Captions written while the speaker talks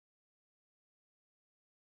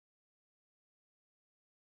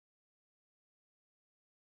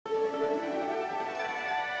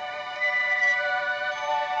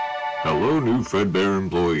Hello, new Fredbear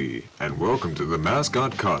employee, and welcome to the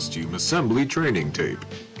Mascot Costume Assembly Training Tape.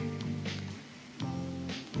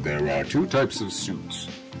 There are two types of suits,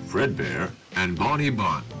 Fredbear and Bonnie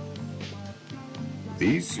Bun.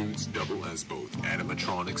 These suits double as both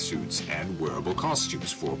animatronic suits and wearable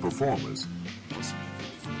costumes for performers. This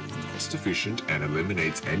method is both cost efficient and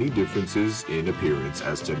eliminates any differences in appearance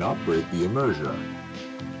as to not break the immersion.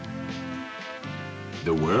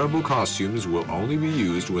 The wearable costumes will only be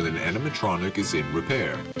used when an animatronic is in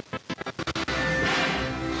repair.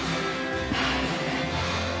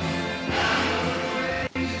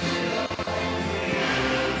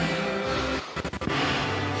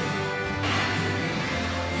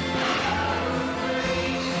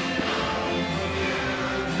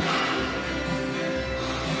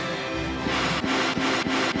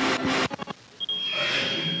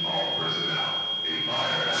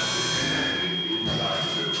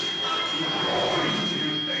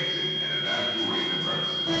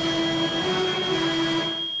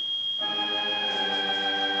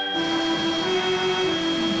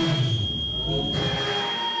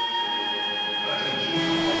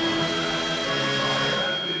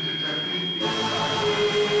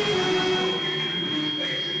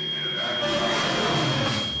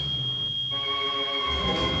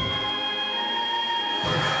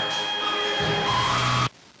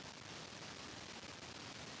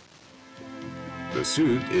 The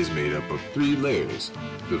suit is made up of 3 layers.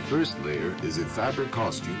 The first layer is a fabric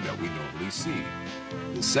costume that we normally see.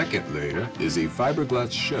 The second layer is a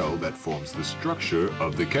fiberglass shell that forms the structure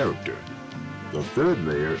of the character. The third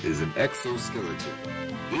layer is an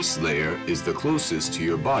exoskeleton. This layer is the closest to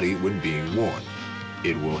your body when being worn.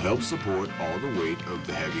 It will help support all the weight of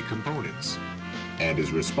the heavy components and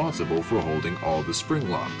is responsible for holding all the spring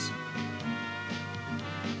locks.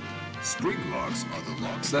 Spring locks are the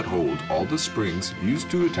locks that hold all the springs used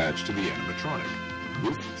to attach to the animatronic.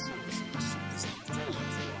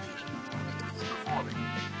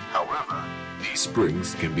 However, these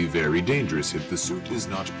springs can be very dangerous if the suit is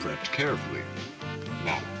not prepped carefully.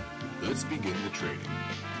 Now, let's begin the training.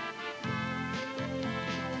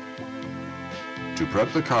 To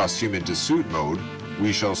prep the costume into suit mode,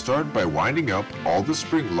 we shall start by winding up all the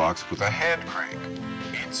spring locks with a hand crank.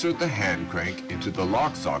 Insert the hand crank into the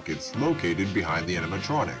lock sockets located behind the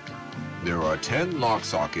animatronic. There are 10 lock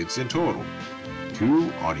sockets in total,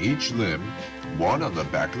 2 on each limb, 1 on the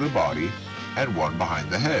back of the body, and 1 behind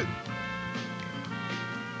the head.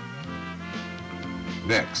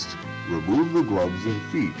 Next, remove the gloves and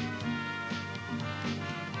feet.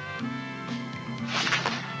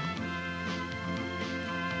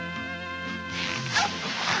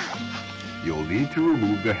 You'll need to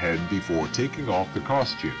remove the head before taking off the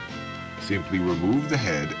costume. Simply remove the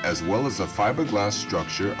head as well as the fiberglass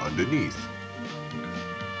structure underneath.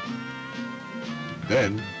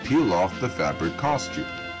 Then peel off the fabric costume.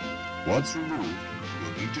 Once removed,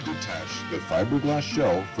 you'll need to detach the fiberglass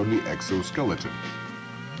shell from the exoskeleton.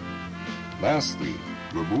 Lastly,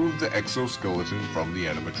 remove the exoskeleton from the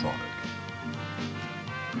animatronic.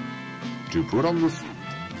 To put on the suit,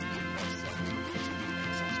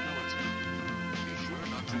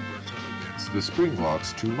 the spring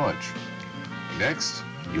locks too much. Next,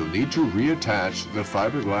 you'll need to reattach the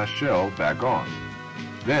fiberglass shell back on.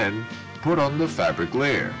 Then, put on the fabric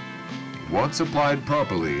layer. Once applied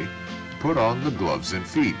properly, put on the gloves and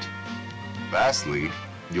feet. Lastly,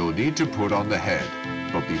 you'll need to put on the head,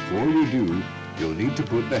 but before you do, you'll need to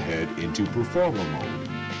put the head into performer mode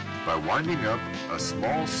by winding up a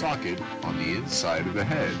small socket on the inside of the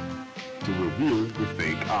head to reveal the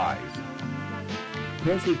fake eyes.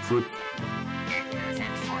 Perfect for you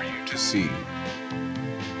to see.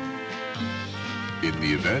 In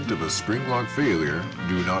the event of a spring lock failure,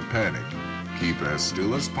 do not panic. Keep as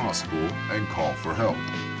still as possible and call for help.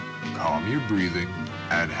 Calm your breathing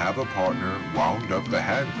and have a partner wound up the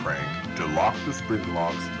hand crank to lock the spring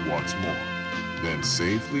locks once more. Then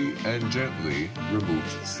safely and gently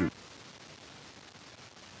remove the suit.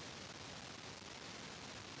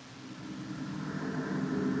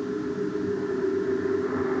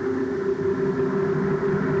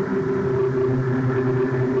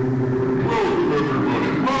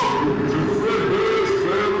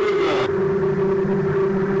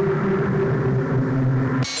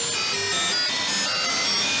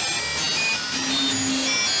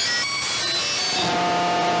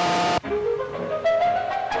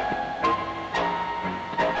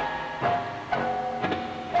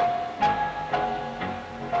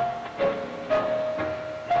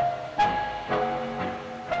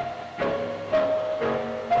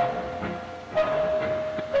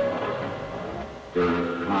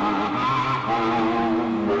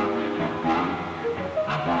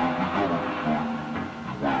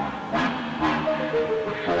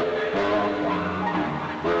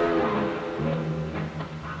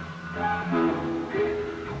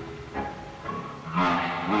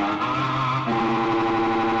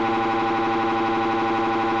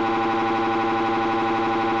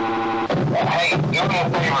 Hey, do me a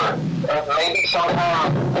favor. Maybe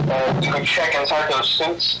sometime you could check inside those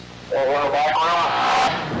suits in the back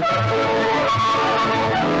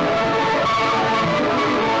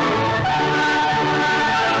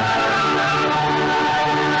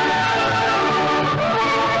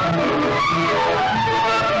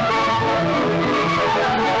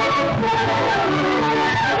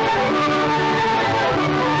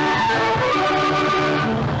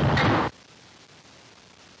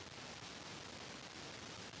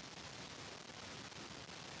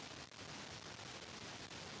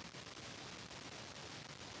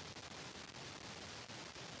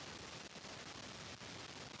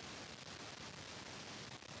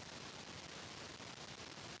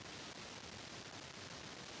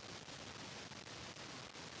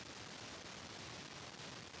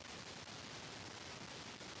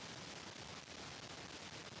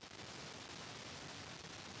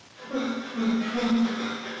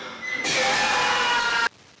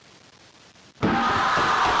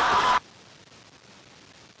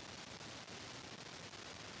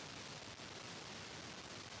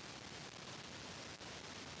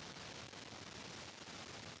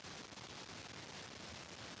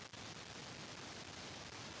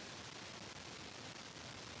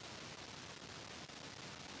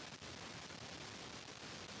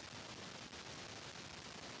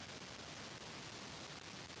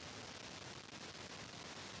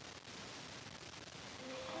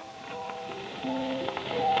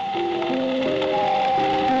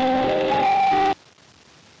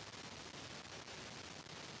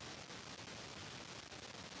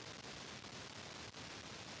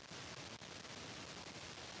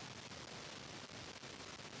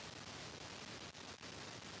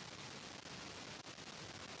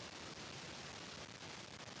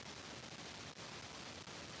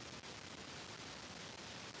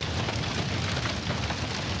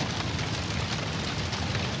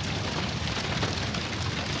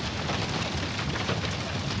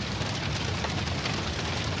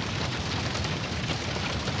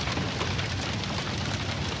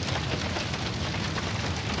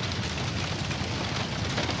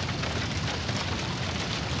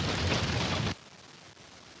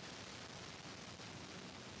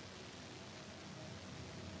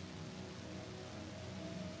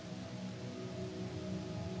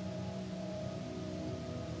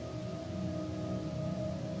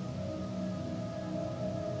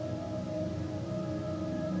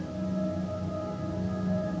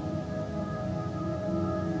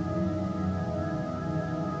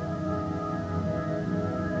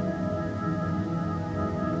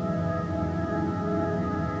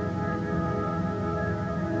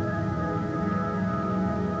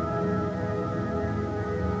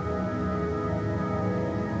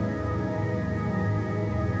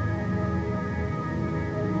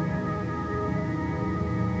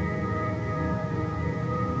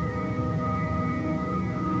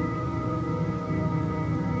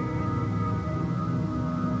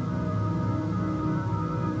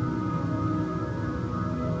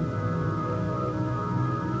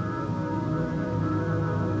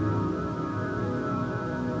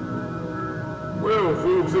Well,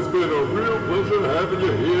 folks, it's been a real pleasure having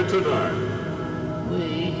you here tonight.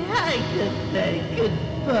 We hate to say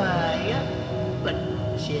goodbye, but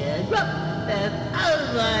cheer up, there's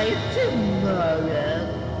always tomorrow.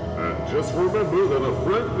 And just remember that a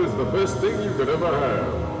friend is the best thing you could ever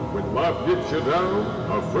have. When life gets you down,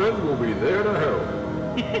 a friend will be there to help.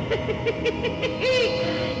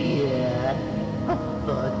 Yeah. Oh,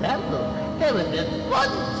 for example, there was this one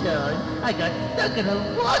time I got stuck in a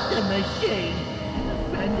water machine. A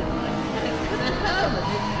friend of mine had to put a hole in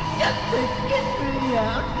it just to get me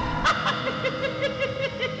out.